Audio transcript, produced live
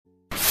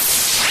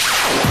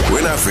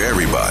We're not for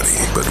everybody,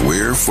 but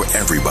we're for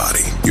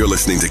everybody. You're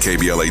listening to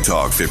KBLA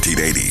Talk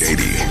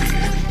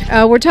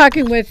 1580. We're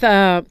talking with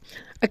Akili,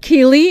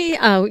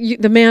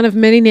 the man of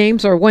many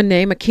names, or one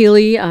name,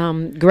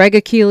 Akili, Greg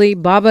Akili,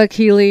 Baba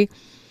Akili.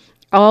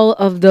 All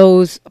of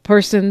those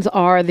persons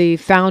are the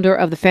founder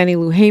of the Fannie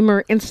Lou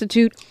Hamer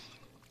Institute,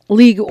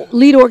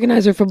 lead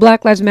organizer for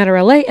Black Lives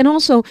Matter LA, and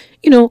also,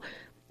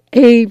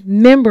 a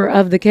member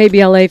of the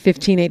KBLA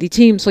 1580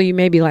 team. So you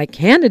may be like,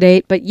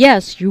 candidate, but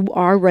yes, you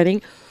are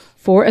running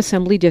for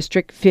Assembly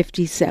District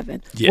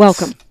 57. Yes.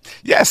 Welcome.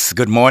 Yes.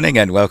 Good morning,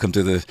 and welcome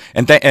to the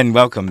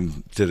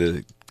welcome to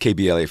the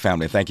KBLA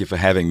family. Thank you for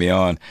having me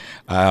on.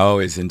 I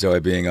always enjoy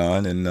being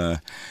on, and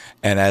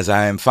as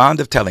I am fond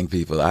of telling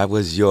people, I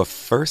was your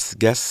first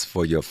guest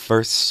for your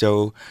first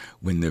show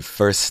when it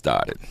first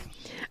started.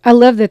 I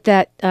love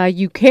that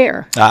you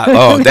care.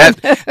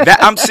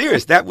 I'm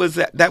serious. That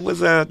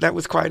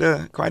was quite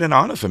an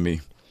honor for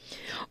me.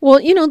 Well,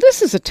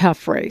 this is a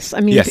tough race. I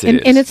mean, yes, and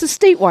it's a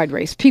statewide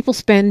race. People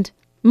spend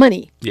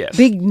money, yes,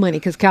 big money,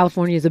 because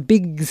California is a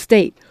big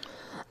state.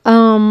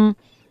 I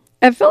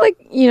feel like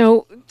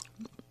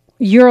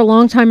you're a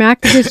longtime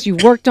activist. You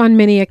worked on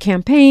many a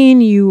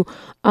campaign. You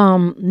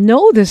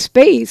know the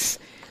space,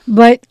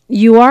 but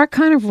you are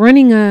kind of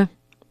running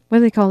what do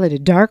they call it, a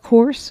dark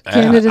horse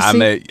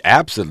candidacy?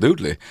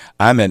 Absolutely.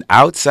 I'm an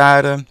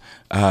outsider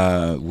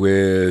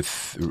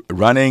with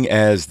running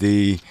as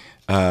the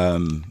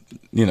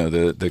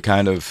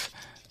kind of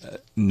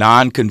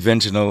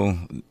non-conventional,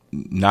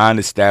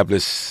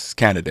 non-established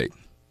candidate.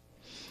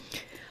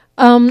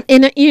 And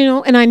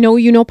I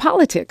know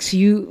politics.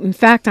 In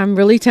fact, I'm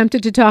really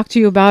tempted to talk to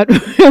you about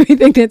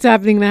everything that's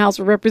happening in the House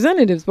of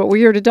Representatives, but we're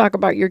here to talk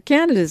about your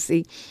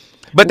candidacy.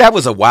 But that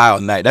was a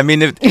wild night. I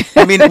mean, one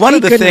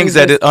of the things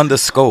that it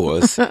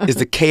underscores is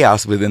the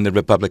chaos within the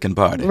Republican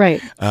Party.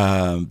 Right.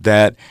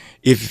 That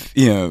if,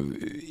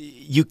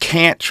 you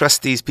can't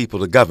trust these people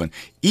to govern.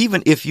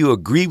 Even if you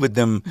agree with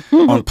them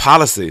on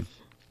policy,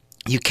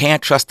 you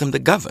can't trust them to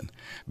govern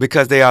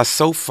because they are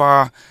so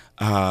far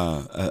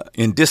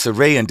in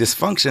disarray and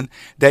dysfunction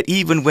that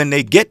even when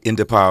they get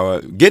into power,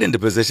 get into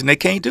position, they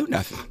can't do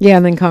nothing. Yeah,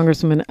 and then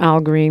Congressman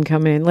Al Green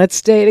come in. Let's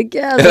stay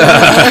together.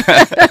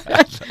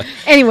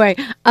 Anyway,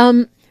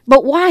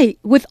 but why,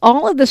 with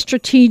all of the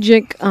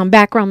strategic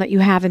background that you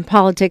have in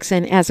politics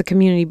and as a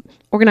community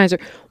organizer,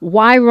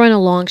 why run a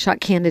long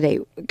shot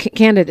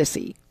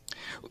candidacy?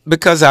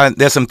 Because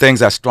there's some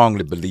things I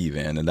strongly believe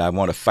in and I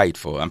want to fight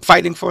for. I'm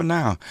fighting for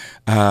now.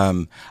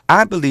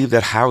 I believe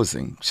that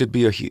housing should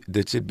be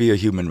a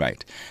human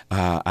right.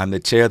 I'm the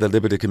chair of the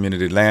Liberty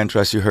Community Land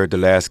Trust. You heard the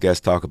last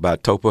guest talk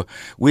about TOPA.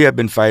 We have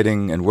been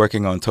fighting and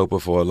working on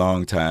TOPA for a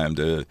long time,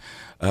 the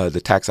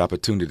tax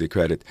opportunity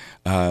credit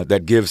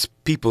that gives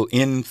people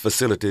in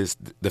facilities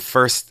the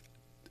first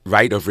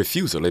right of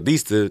refusal, at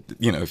least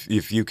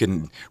if you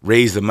can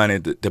raise the money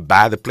to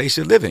buy the place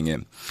you're living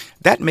in.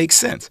 That makes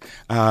sense.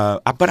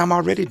 But I'm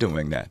already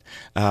doing that.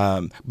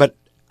 But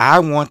I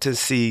want to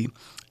see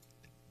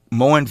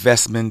more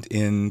investment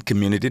in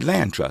community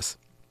land trusts.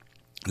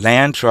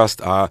 Land trusts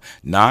are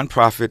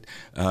nonprofit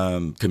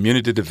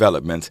community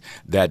developments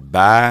that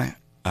buy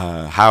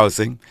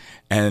housing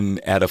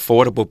and at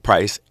affordable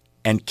price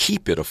and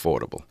keep it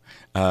affordable.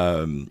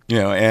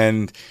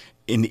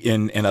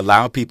 And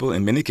allow people,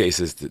 in many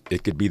cases,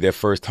 it could be their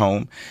first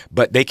home,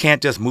 but they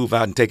can't just move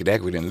out and take the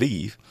equity and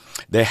leave.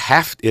 It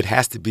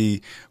has to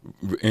be,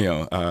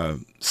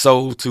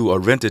 sold to or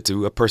rented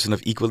to a person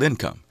of equal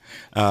income.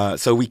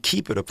 So we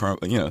keep it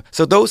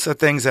So those are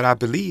things that I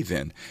believe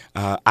in.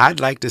 I'd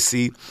like to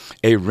see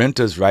a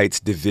renters' rights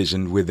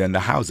division within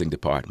the housing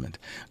department.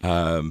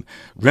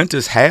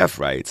 Renters have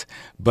rights,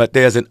 but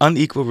there's an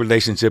unequal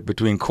relationship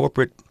between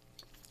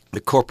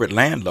the corporate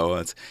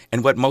landlords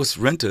and what most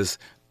renters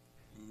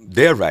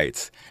their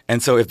rights.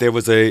 And so if there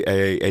was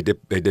a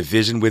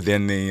division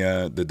within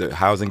the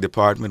housing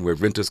department where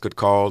renters could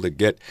call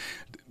to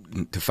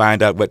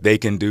find out what they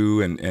can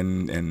do and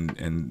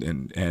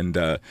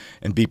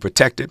be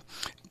protected,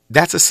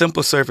 that's a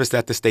simple service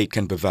that the state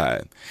can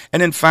provide.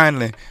 And then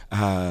finally,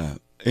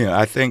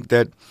 I think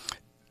that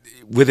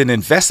with an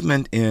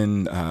investment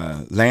in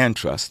land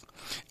trust,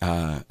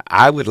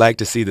 I would like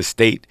to see the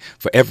state,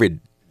 for every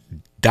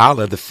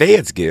dollar the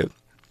feds give,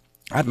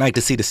 I'd like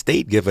to see the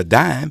state give a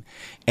dime,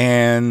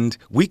 and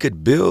we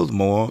could build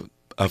more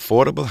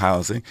affordable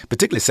housing,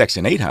 particularly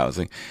Section 8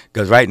 housing,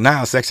 because right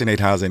now, Section 8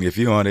 housing, if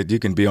you're on it, you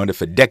can be on it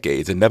for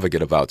decades and never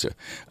get a voucher.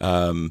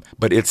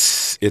 But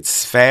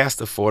it's fast,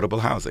 affordable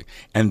housing.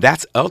 And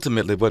that's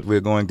ultimately what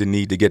we're going to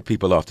need to get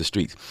people off the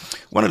streets.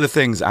 One of the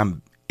things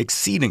I'm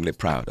exceedingly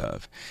proud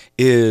of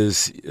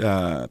is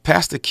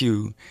Pastor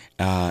Q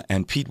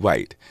and Pete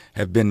White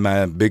have been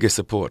my biggest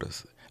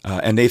supporters.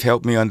 and they've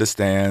helped me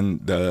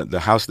understand the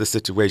houseless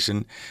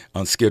situation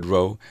on Skid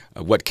Row,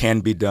 what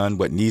can be done,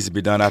 what needs to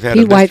be done. I've had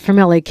Pete White from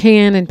LA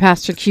Can and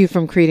Pastor Q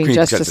from Creating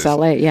Justice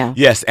LA. Yeah.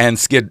 Yes, and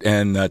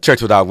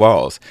Church Without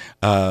Walls.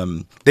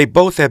 They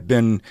both have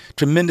been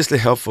tremendously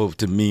helpful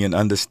to me in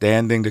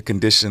understanding the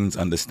conditions,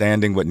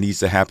 understanding what needs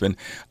to happen,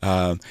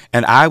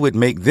 and I would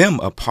make them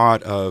a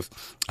part of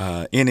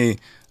any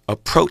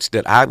approach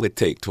that I would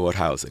take toward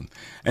housing.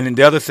 And then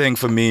the other thing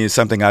for me is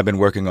something I've been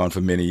working on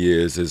for many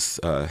years is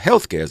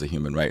healthcare as a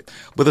human right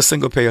with a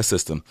single payer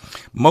system.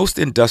 Most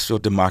industrial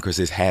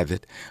democracies have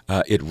it.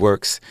 It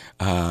works.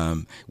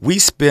 We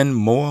spend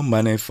more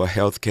money for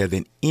healthcare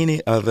than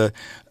any other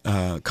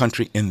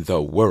country in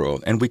the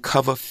world, and we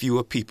cover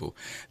fewer people.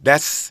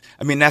 That's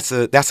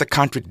a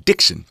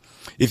contradiction.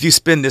 If you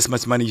spend this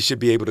much money, you should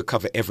be able to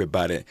cover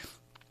everybody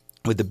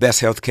with the best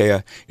health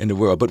care in the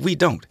world. But we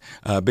don't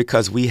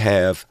because we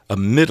have a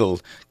middleman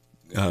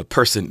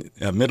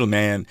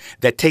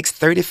that takes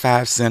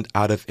 35 cents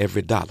out of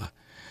every dollar,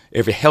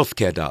 every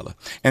healthcare dollar.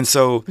 And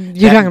so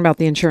you're talking about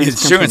the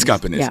insurance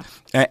companies.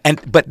 Yeah.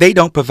 But they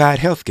don't provide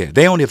health care.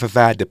 They only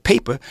provide the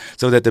paper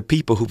so that the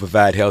people who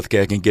provide health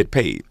care can get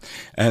paid.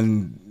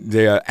 And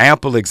there are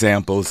ample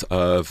examples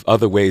of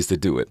other ways to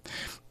do it.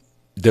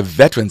 The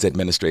Veterans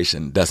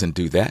Administration doesn't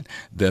do that.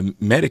 The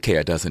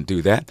Medicare doesn't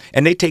do that.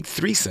 And they take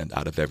 3 cents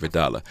out of every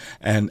dollar.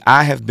 And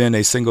I have been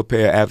a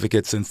single-payer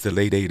advocate since the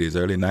late 80s,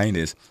 early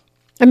 90s.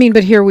 I mean,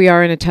 but here we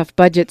are in a tough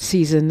budget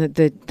season.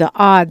 The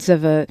odds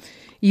of a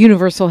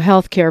universal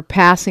health care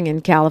passing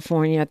in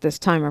California at this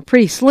time are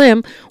pretty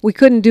slim. We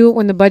couldn't do it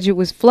when the budget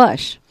was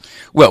flush.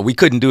 Well, we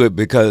couldn't do it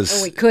because...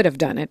 Well, we could have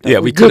done it. Yeah,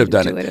 we could have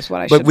done it. Is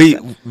what I but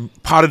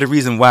part of the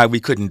reason why we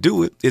couldn't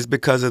do it is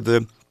because of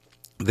the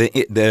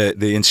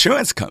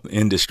insurance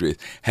industry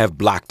have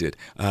blocked it,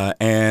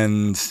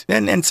 and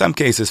in some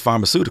cases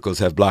pharmaceuticals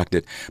have blocked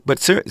it, but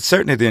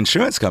certainly the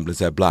insurance companies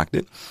have blocked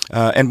it.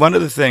 And one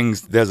of the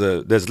things,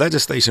 there's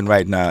legislation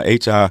right now,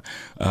 HR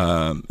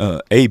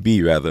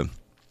AB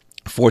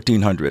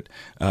 1400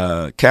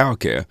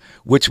 CalCare,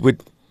 which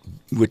would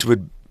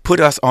put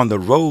us on the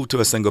road to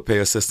a single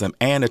payer system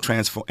and a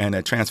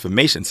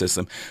transformation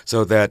system,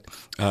 so that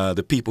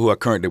the people who are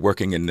currently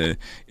working in the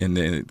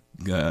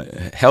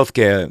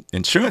healthcare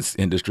insurance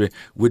industry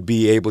would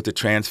be able to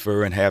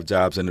transfer and have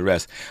jobs and the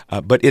rest.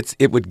 But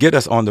it would get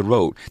us on the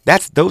road.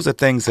 Those are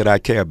things that I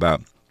care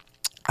about.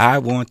 I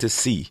want to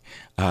see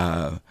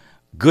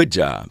good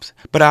jobs,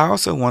 but I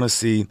also want to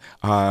see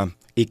our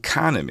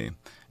economy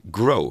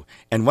grow.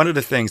 And one of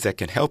the things that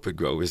can help it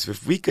grow is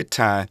if we could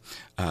tie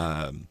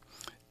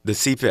the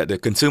CPI, the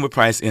Consumer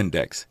Price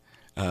Index,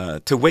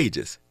 to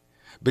wages.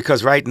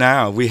 Because right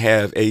now we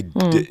have they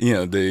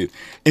do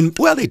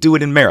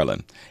it in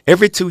Maryland.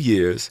 Every 2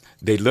 years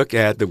they look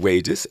at the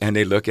wages and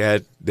they look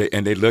at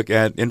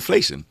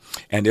inflation.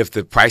 And if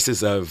the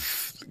prices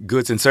of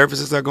goods and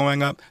services are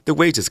going up, the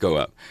wages go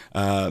up.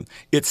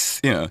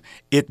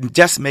 It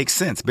just makes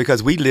sense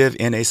because we live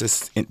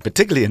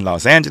particularly in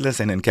Los Angeles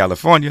and in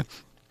California,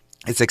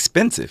 it's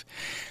expensive.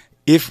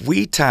 If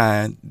we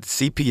tie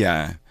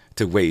CPI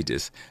to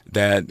wages,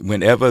 that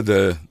whenever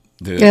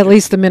at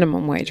least the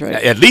minimum wage, right?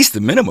 At least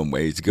the minimum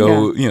wage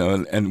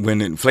and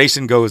when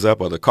inflation goes up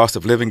or the cost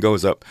of living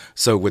goes up,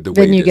 so would the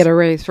wages. Then you get a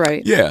raise,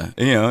 right? Yeah,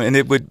 and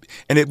it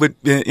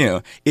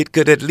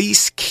could at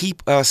least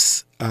keep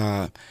us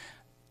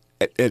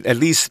at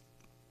least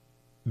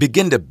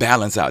begin to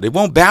balance out. It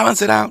won't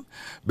balance it out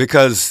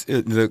because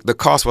the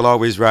cost will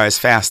always rise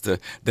faster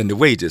than the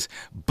wages,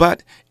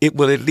 but it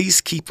will at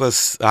least keep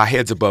our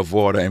heads above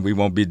water and we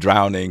won't be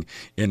drowning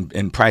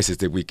in prices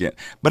that we get.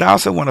 But I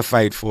also want to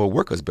fight for a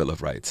workers' bill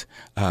of rights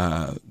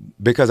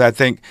because I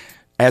think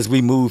as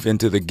we move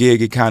into the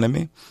gig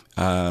economy,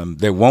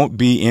 there won't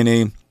be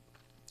any.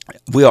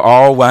 We'll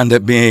all wind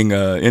up being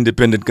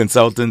independent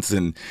consultants,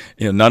 and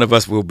none of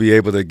us will be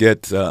able to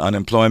get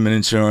unemployment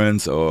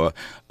insurance or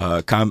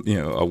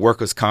a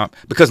workers' comp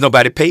because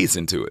nobody pays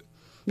into it.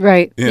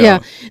 Right. Yeah.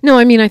 No,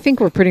 I mean, I think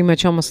we're pretty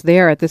much almost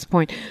there at this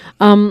point.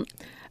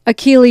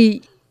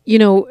 Akili,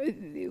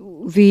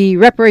 the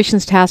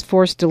Reparations Task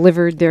Force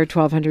delivered their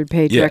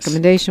 1,200-page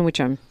recommendation, which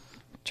I'm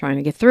trying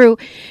to get through.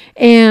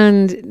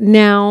 And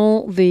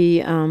now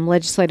the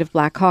Legislative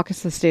Black Caucus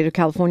of the state of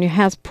California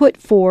has put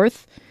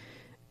forth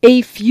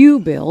a few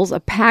bills, a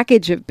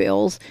package of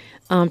bills,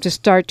 to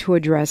start to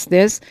address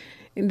this.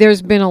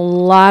 There's been a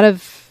lot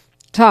of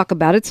talk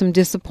about it, some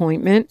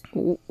disappointment.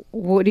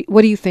 What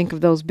do you think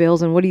of those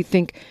bills, and what do you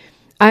think?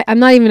 I'm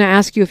not even going to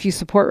ask you if you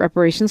support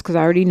reparations because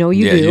I already know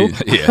you do.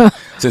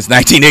 Since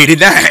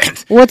 1989.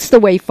 What's the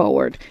way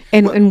forward,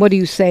 and what do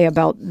you say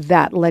about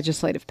that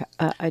legislative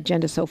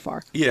agenda so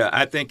far? Yeah,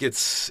 I think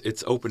it's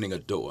opening a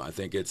door. I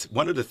think it's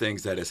one of the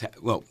things that has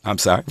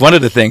one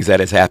of the things that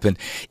has happened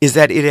is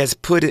that it has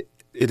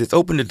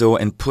opened the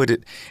door and put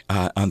it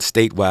on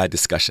statewide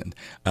discussion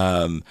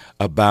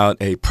about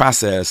a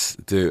process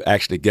to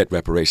actually get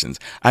reparations.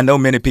 I know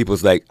many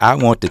people's like, I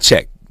want the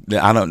check.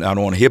 I don't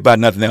want to hear about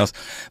nothing else.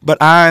 But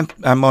I'm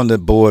on the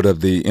board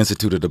of the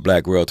Institute of the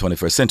Black World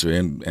 21st Century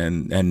and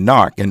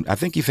NARC, and I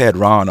think you've had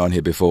Ron on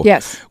here before.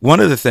 Yes. One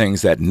of the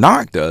things that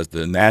NARC does,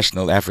 the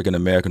National African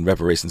American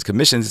Reparations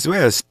Commission, is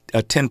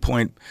a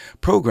 10-point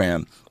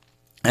program.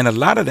 And a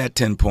lot of that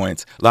 10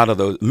 points,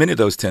 many of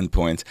those 10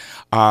 points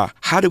are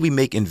how do we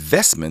make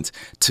investments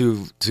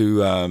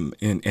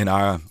in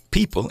our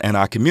people and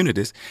our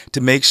communities to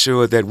make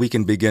sure that we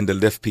can begin to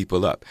lift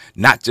people up,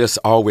 not just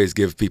always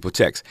give people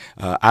checks.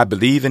 I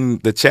believe in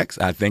the checks.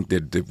 I think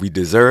that we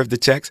deserve the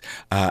checks,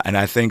 and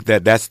I think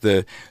that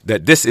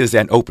that this is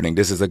an opening.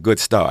 This is a good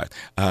start.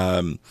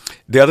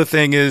 The other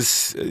thing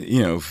is,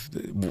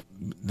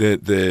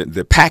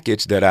 the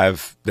package that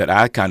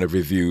I kind of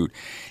reviewed.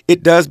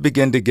 It does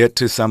begin to get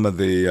to some of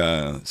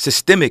the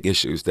systemic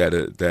issues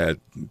that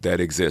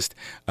exist,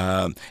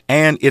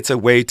 and it's a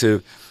way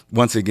to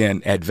once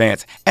again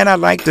advance. And I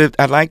like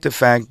the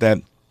fact that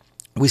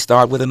we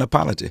start with an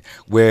apology,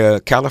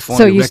 where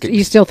California. So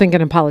you still think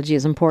an apology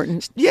is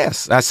important?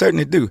 Yes, I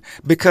certainly do,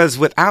 because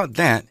without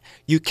that,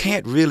 you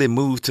can't really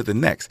move to the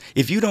next.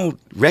 If you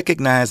don't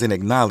recognize and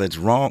acknowledge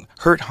wrong,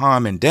 hurt,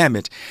 harm, and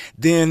damage,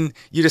 then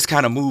you just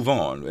kind of move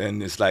on,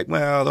 and it's like,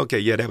 well, okay,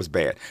 yeah, that was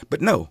bad,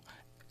 but no.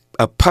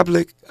 A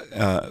public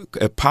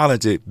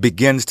apology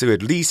begins to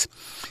at least.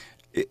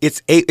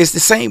 It's the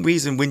same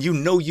reason when you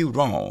know you're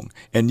wrong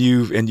and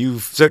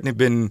you've certainly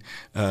been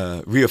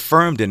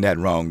reaffirmed in that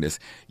wrongness.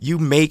 You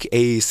make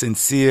a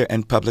sincere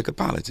and public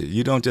apology.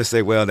 You don't just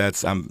say, "Well,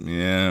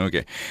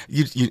 okay,"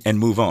 you and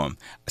move on.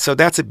 So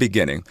that's a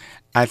beginning.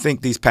 I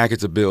think these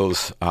package of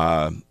bills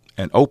are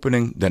an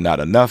opening. They're not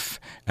enough,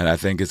 and I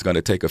think it's going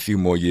to take a few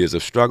more years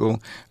of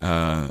struggle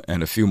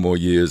and a few more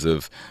years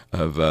of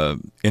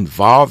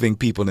involving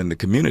people in the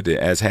community,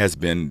 as has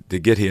been to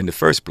get here in the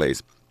first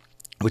place,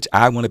 which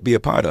I want to be a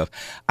part of.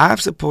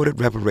 I've supported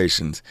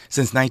reparations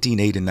since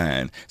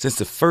 1989, since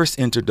the first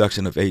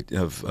introduction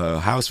of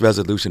House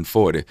Resolution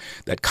 40,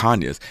 that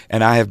Conyers,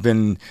 and I have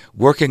been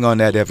working on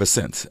that ever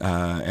since,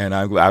 and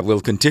I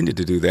will continue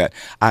to do that.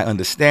 I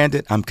understand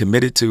it, I'm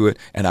committed to it,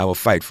 and I will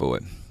fight for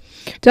it.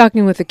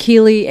 Talking with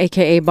Akili,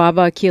 a.k.a.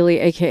 Baba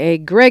Akili, a.k.a.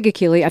 Greg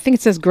Akili. I think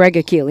it says Greg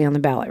Akili on the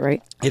ballot,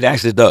 right? It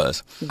actually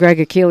does. Greg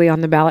Akili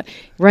on the ballot,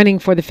 running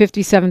for the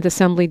 57th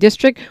Assembly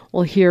District.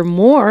 We'll hear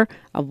more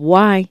of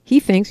why he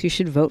thinks you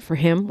should vote for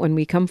him when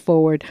we come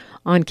forward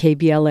on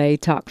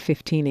KBLA Talk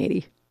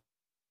 1580.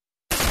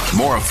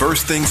 More of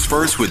First Things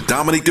First with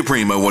Dominique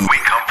DePrima when we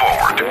come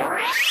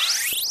forward.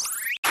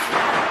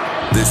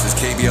 This is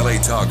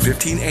KBLA Talk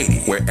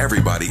 1580, where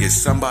everybody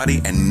is somebody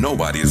and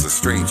nobody is a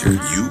stranger.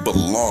 You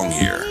belong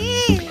here.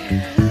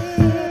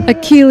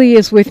 Akili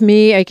is with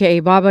me,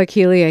 a.k.a. Baba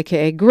Akili,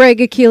 a.k.a. Greg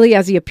Akili,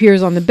 as he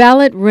appears on the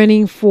ballot,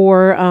 running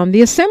for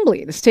the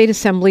Assembly, the State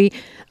Assembly,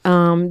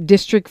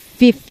 District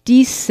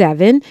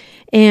 57.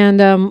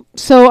 And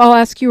so I'll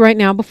ask you right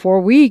now, before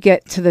we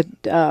get to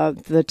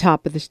the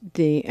top of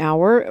the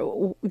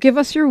hour, give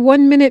us your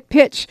 1-minute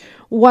pitch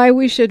why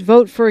we should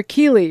vote for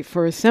Akili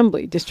for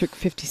Assembly, District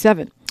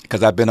 57.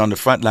 Because I've been on the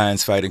front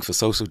lines fighting for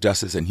social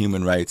justice and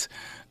human rights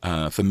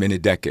for many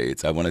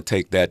decades. I want to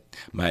take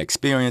my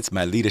experience,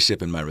 my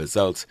leadership, and my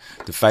results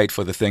to fight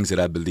for the things that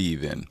I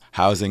believe in.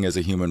 Housing as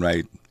a human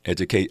right,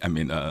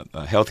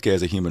 healthcare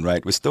as a human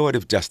right,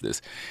 restorative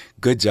justice,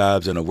 good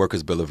jobs, and a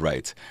workers' bill of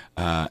rights.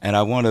 And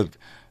I want to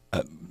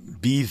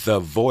be the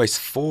voice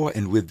for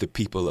and with the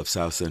people of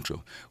South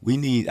Central.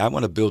 I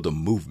want to build a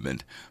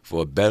movement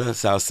for a better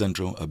South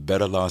Central, a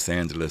better Los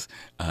Angeles,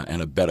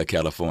 and a better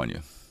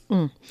California.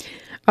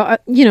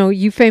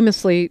 You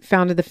famously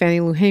founded the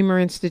Fannie Lou Hamer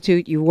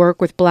Institute. You work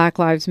with Black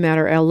Lives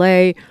Matter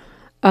LA.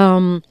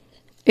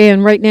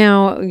 And right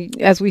now,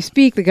 as we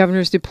speak, the governor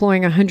is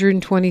deploying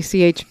 120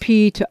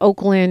 CHP to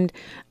Oakland.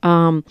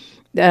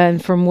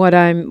 And from what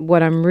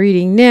I'm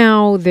reading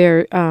now,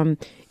 they're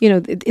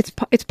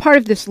it's part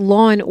of this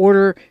law and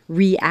order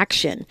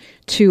reaction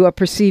to a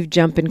perceived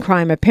jump in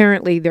crime.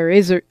 Apparently, there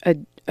is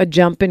a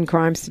jump in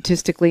crime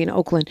statistically in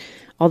Oakland,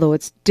 although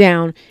it's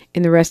down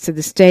in the rest of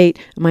the state.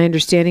 My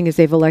understanding is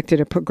they've elected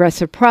a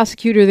progressive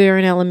prosecutor there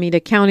in Alameda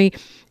County,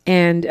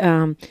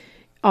 and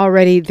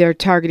already they're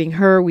targeting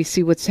her. We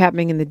see what's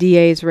happening in the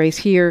DA's race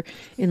here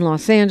in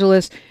Los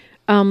Angeles.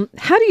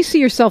 How do you see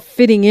yourself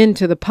fitting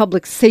into the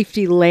public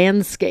safety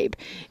landscape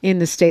in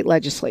the state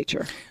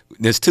legislature?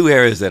 There's two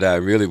areas that I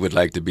really would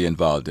like to be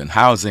involved in,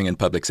 housing and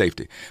public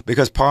safety,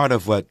 because part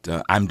of what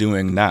I'm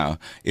doing now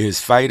is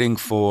fighting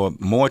for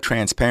more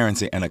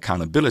transparency and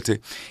accountability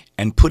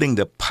and putting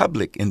the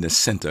public in the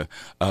center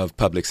of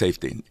public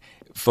safety.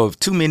 For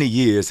too many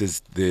years,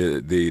 is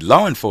the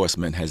law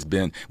enforcement has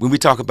been, when we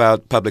talk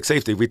about public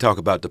safety, we talk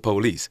about the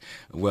police.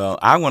 Well,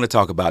 I want to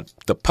talk about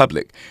the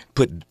public,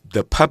 put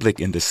the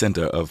public in the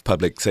center of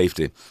public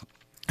safety.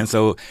 And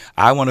so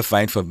I want to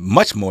fight for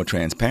much more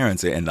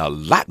transparency and a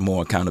lot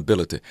more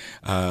accountability.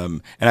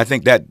 And I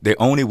think that the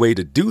only way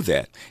to do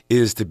that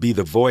is to be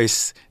the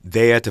voice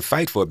there to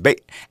fight for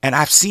it. And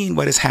I've seen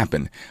what has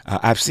happened.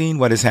 I've seen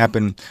what has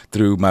happened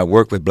through my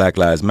work with Black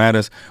Lives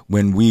Matter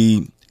when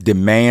we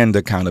demand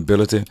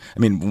accountability. I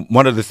mean,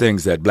 one of the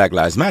things that Black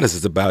Lives Matter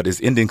is about is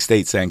ending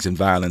state-sanctioned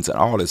violence in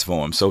all its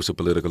forms, social,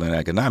 political, and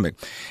economic.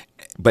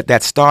 But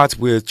that starts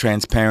with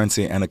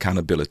transparency and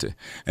accountability.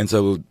 And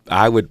so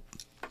I would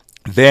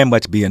very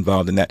much be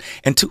involved in that.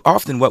 And too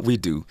often what we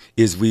do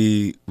is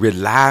we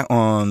rely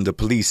on the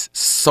police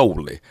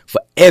solely for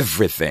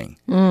everything.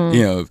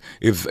 You know,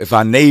 if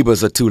our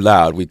neighbors are too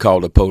loud, we call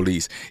the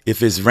police.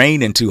 If it's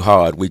raining too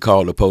hard, we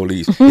call the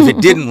police. If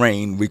it didn't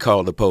rain, we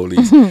call the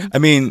police. I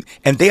mean,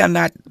 and they are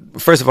not,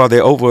 first of all,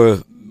 they're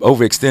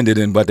overextended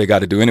in what they got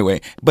to do anyway,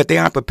 but they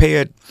aren't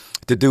prepared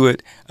to do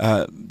it,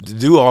 to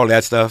do all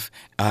that stuff,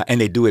 and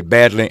they do it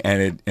badly,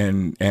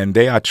 and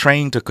they are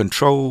trained to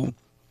control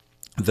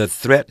the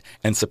threat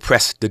and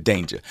suppress the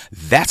danger.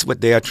 That's what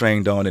they are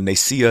trained on, and they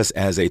see us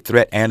as a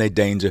threat and a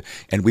danger,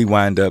 and we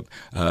wind up,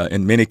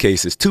 in many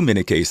cases, too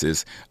many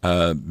cases,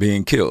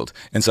 being killed.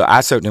 And so I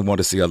certainly want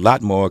to see a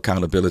lot more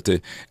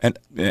accountability and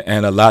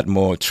a lot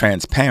more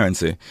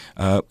transparency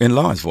in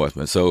law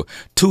enforcement. So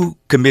 2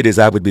 committees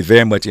I would be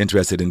very much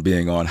interested in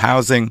being on: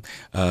 housing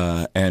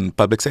and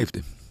public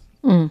safety.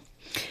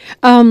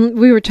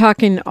 We were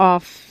talking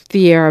off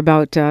the air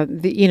about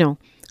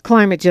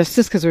climate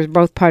justice, because we're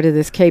both part of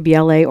this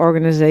KBLA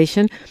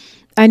organization.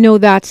 I know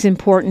that's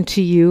important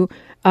to you.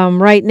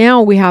 Right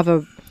now, we have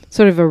a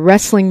sort of a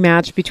wrestling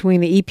match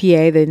between the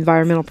EPA, the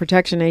Environmental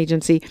Protection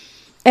Agency,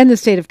 and the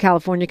state of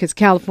California, because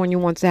California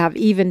wants to have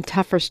even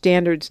tougher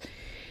standards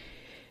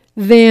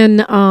than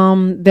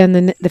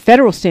the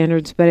federal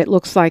standards. But it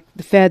looks like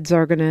the feds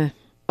are going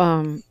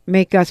to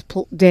make us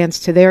dance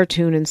to their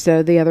tune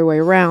instead of the other way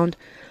around.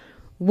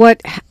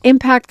 What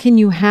impact can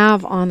you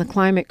have on the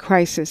climate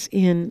crisis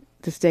in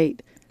the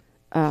state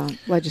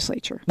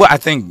legislature? Well, I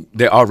think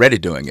they're already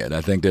doing it. I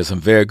think there's some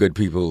very good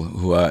people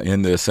who are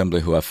in the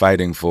assembly who are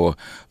fighting for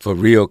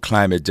real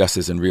climate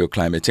justice and real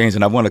climate change.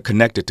 And I want to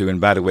connect it to,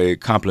 and by the way,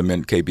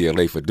 compliment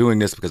KBLA for doing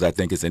this, because I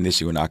think it's an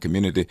issue in our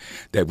community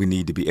that we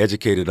need to be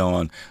educated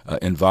on,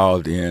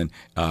 involved in,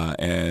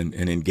 and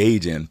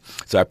engage in.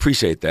 So I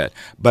appreciate that.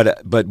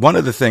 But one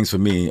of the things for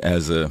me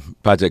as a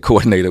project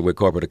coordinator with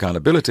corporate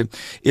accountability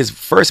is,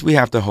 first, we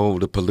have to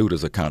hold the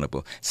polluters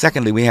accountable.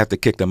 Secondly, we have to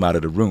kick them out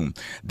of the room.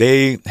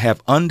 They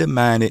have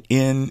undermined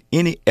in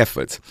any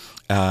efforts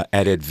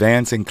at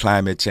advancing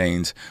climate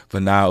change for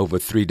now over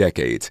 3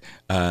 decades.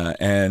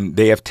 And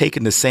they have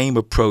taken the same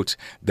approach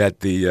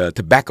that the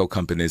tobacco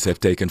companies have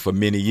taken for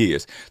many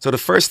years. So the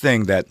first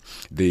thing that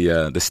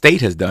the state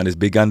has done is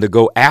begun to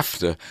go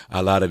after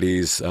a lot of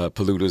these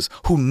polluters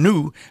who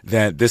knew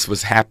that this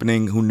was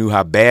happening, who knew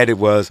how bad it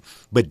was,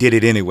 but did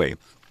it anyway.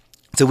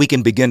 So we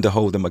can begin to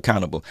hold them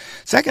accountable.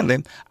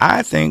 Secondly,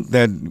 I think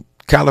that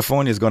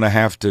California is going to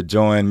have to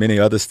join many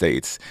other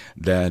states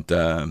that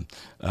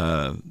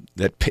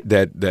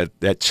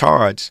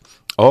charge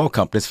oil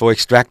companies for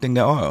extracting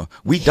the oil.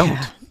 We don't.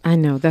 Yeah, I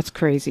know, that's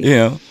crazy.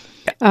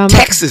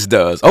 Texas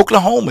does.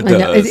 Oklahoma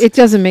does. It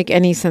doesn't make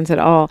any sense at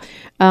all.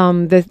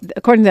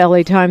 According to the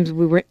LA Times,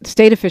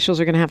 state officials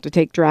are going to have to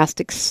take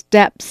drastic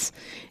steps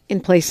in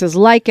places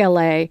like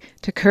LA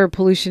to curb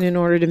pollution in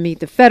order to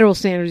meet the federal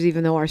standards,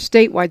 even though our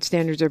statewide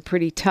standards are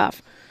pretty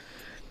tough.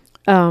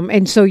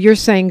 And so you're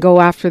saying go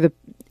after the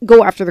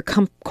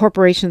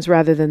corporations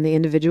rather than the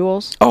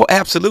individuals? Oh,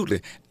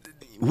 absolutely.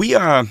 We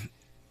are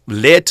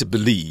led to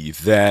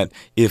believe that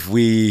if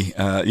we,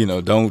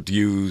 don't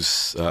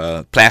use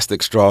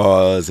plastic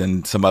straws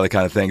and some other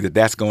kind of thing,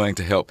 that's going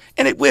to help.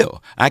 And it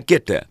will. I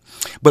get that.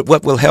 But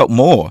what will help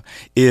more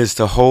is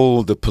to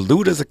hold the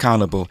polluters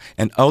accountable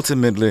and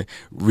ultimately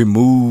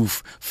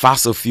remove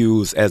fossil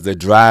fuels as the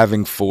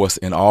driving force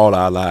in all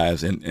our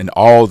lives in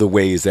all the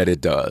ways that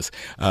it does.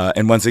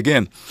 And once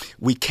again,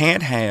 we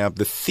can't have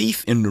the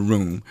thief in the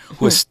room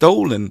who has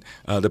stolen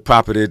the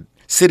property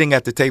sitting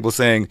at the table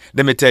saying,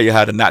 let me tell you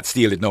how to not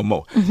steal it no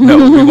more.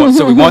 No, we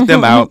want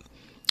them out,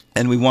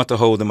 and we want to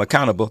hold them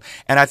accountable.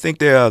 And I think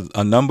there are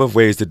a number of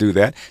ways to do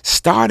that,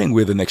 starting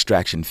with an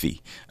extraction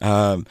fee.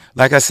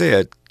 Like I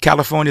said,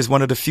 California is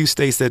one of the few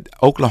states that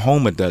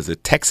Oklahoma does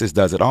it, Texas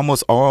does it.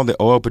 Almost all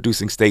the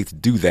oil-producing states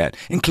do that,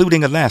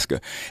 including Alaska,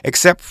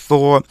 except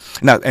for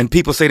now. And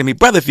people say to me,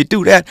 "Brother, if you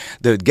do that,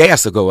 the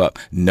gas will go up."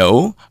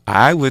 No,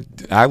 I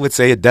would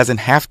say it doesn't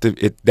have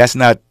to. That's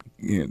not.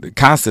 The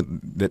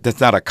constant,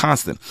 that's not a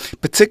constant,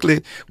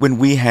 particularly when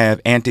we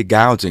have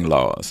anti-gouging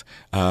laws,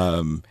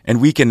 and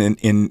we can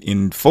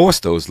enforce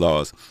those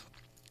laws.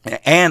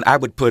 And I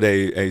would put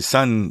a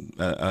sunshine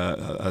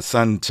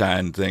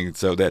thing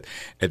so that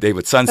they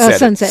would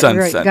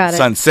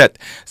sunset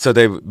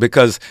so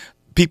because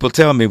people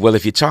tell me, well,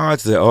 if you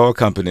charge the oil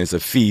companies a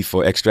fee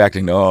for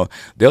extracting the oil,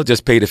 they'll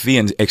just pay the fee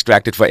and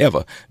extract it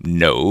forever.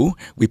 No,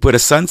 we put a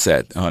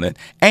sunset on it,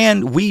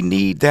 and we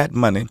need that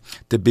money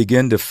to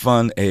begin to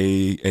fund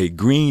a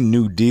Green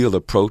New Deal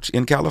approach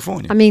in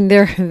California. I mean,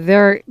 they've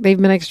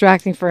been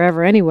extracting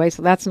forever anyway,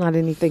 so that's not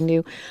anything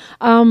new.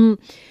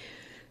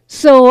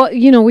 So,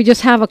 we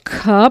just have a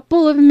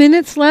couple of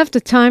minutes left. The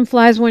time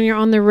flies when you're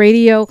on the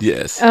radio.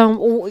 Yes.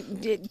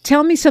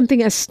 Tell me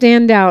something, a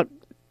standout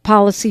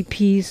policy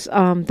piece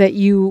that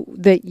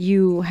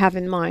you have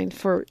in mind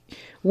for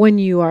when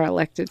you are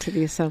elected to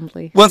the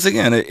assembly? Once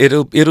again,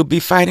 it'll be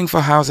fighting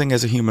for housing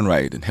as a human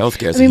right and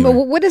healthcare as a human right.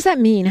 But what does that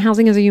mean?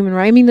 Housing as a human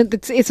right? I mean,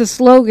 it's a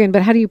slogan,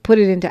 but how do you put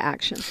it into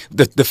action?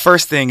 The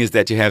first thing is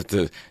that you have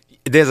to.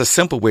 There's a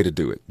simple way to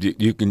do it.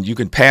 You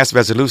can pass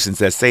resolutions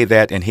that say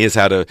that, and here's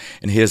how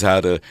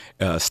to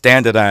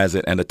standardize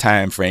it and a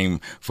time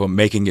frame for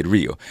making it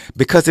real.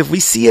 Because if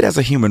we see it as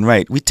a human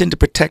right, we tend to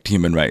protect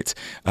human rights.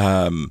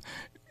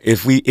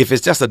 If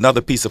it's just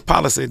another piece of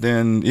policy,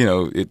 then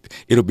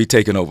it'll be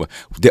taken over.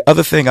 The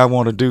other thing I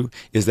want to do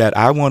is that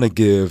I want to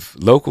give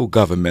local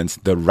governments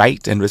the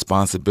right and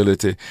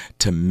responsibility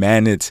to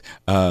manage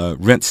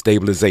rent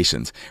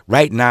stabilizations.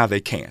 Right now,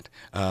 they can't.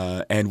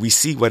 And we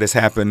see what has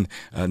happened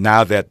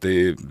now that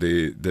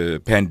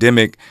the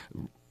pandemic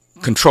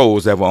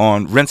controls that were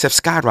on, rents have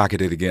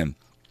skyrocketed again.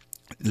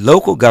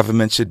 Local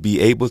governments should be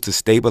able to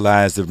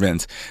stabilize the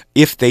rents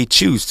if they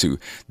choose to.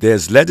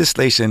 There's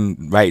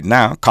legislation right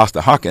now,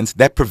 Costa-Hawkins,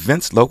 that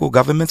prevents local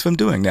governments from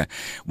doing that.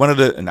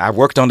 And I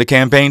worked on the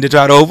campaign to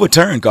try to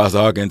overturn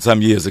Costa-Hawkins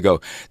some years ago.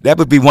 That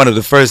would be one of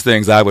the first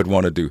things I would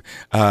want to do.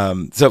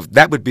 So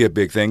that would be a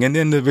big thing. And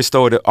then the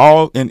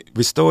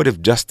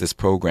restorative justice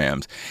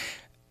programs.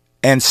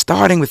 And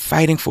starting with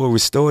fighting for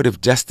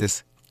restorative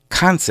justice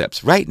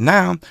concepts. Right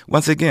now,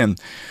 once again,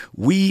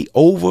 we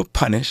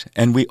over-punish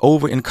and we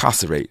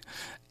over-incarcerate.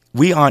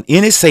 We aren't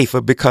any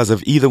safer because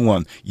of either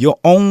one. Your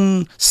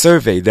own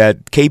survey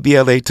that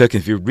KBLA took,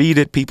 if you read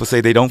it, people say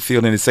they don't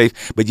feel any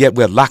safe, but yet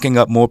we're locking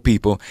up more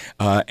people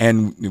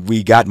and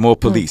we got more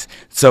police.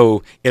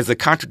 So it's a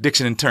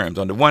contradiction in terms.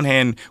 On the one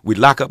hand, we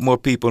lock up more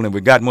people and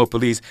we got more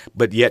police,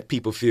 but yet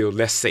people feel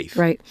less safe.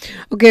 Right.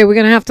 Okay, we're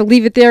going to have to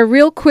leave it there.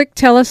 Real quick,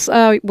 tell us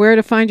where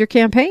to find your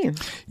campaign.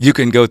 You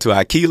can go to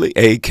Akili,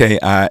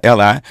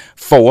 Akili,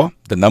 4,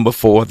 the number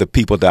 4,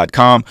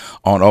 thepeople.com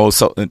on all.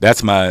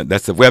 That's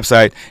the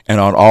website, and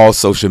on all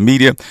social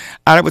media.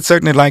 I would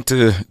certainly like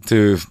to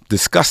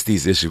discuss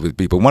these issues with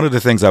people. One of the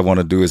things I want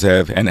to do is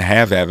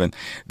having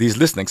these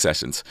listening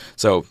sessions.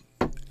 So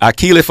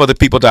Akili for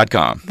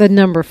thepeople.com. The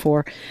number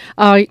 4.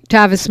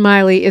 Tavis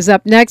Smiley is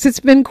up next. It's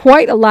been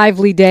quite a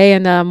lively day,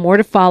 and more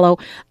to follow.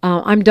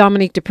 I'm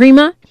Dominique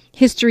DePrima.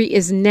 History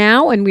is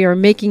now, and we are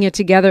making it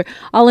together.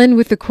 I'll end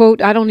with the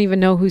quote. I don't even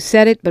know who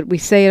said it, but we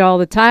say it all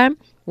the time.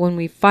 When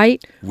we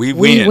fight, we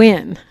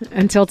win.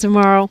 Until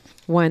tomorrow,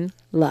 one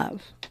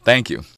love. Thank you.